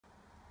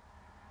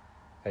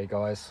Hey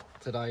guys,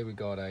 today we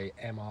got a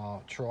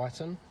MR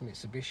Triton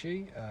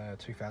Mitsubishi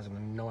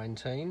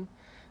 2019,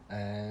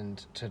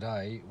 and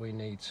today we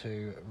need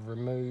to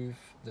remove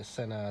the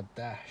center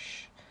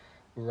dash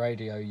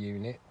radio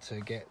unit to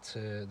get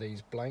to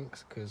these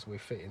blanks because we're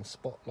fitting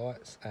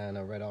spotlights and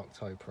a Redarc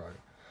Tow Pro.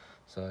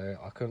 So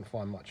I couldn't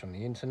find much on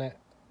the internet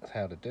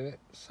how to do it,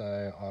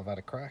 so I've had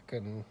a crack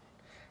and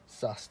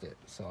sussed it.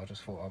 So I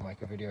just thought I'd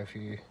make a video for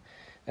you,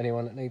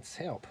 anyone that needs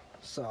help.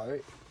 So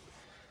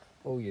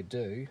all you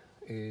do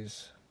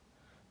is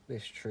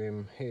this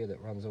trim here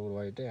that runs all the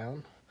way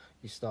down.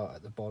 You start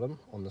at the bottom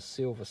on the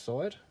silver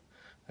side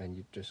and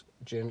you just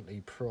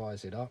gently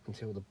prise it up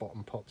until the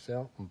bottom pops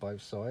out on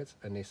both sides,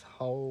 and this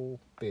whole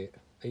bit,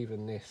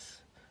 even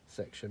this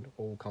section,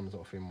 all comes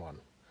off in one.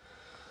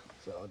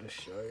 So I'll just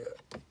show you.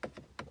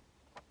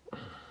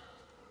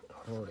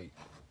 I've already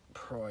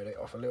pried it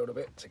off a little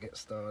bit to get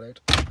started.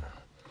 There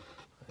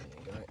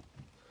you go.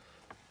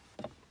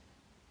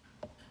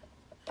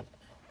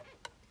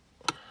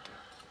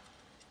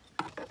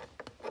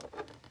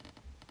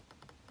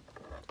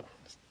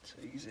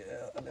 Tease it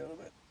out a little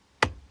bit.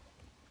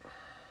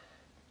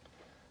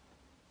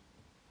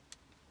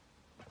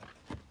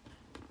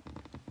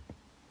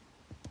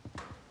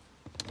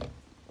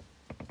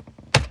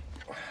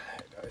 There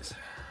it goes.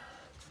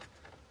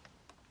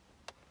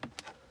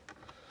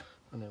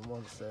 And then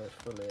once they're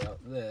fully out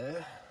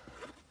there,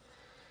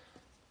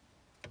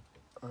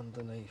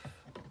 underneath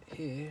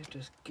here,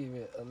 just give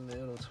it a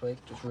little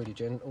tweak, just really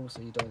gentle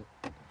so you don't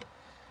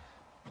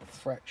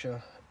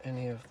fracture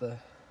any of the.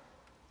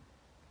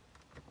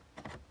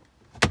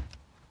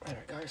 There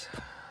it goes.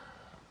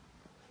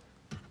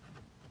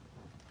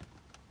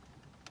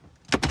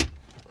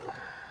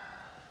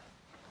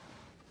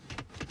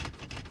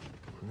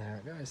 And there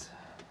it goes.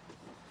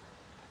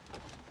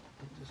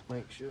 Just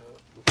make sure.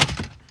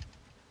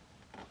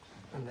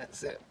 And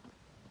that's it.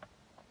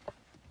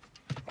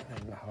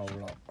 And the whole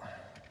lot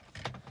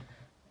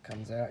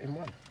comes out in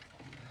one.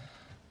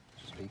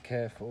 Just be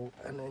careful.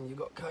 And then you've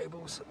got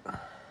cables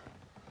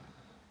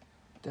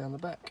down the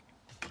back.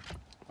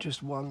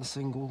 Just one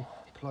single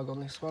plug on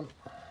this one.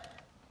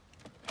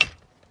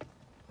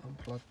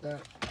 Unplug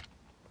that,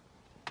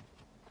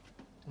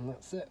 and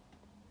that's it.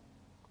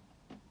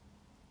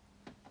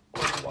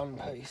 One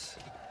piece,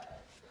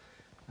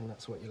 and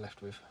that's what you're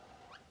left with.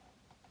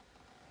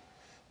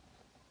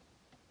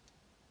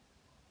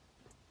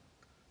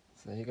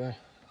 So there you go.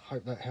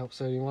 Hope that helps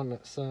anyone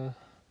that's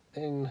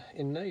in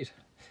need.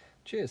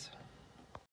 Cheers.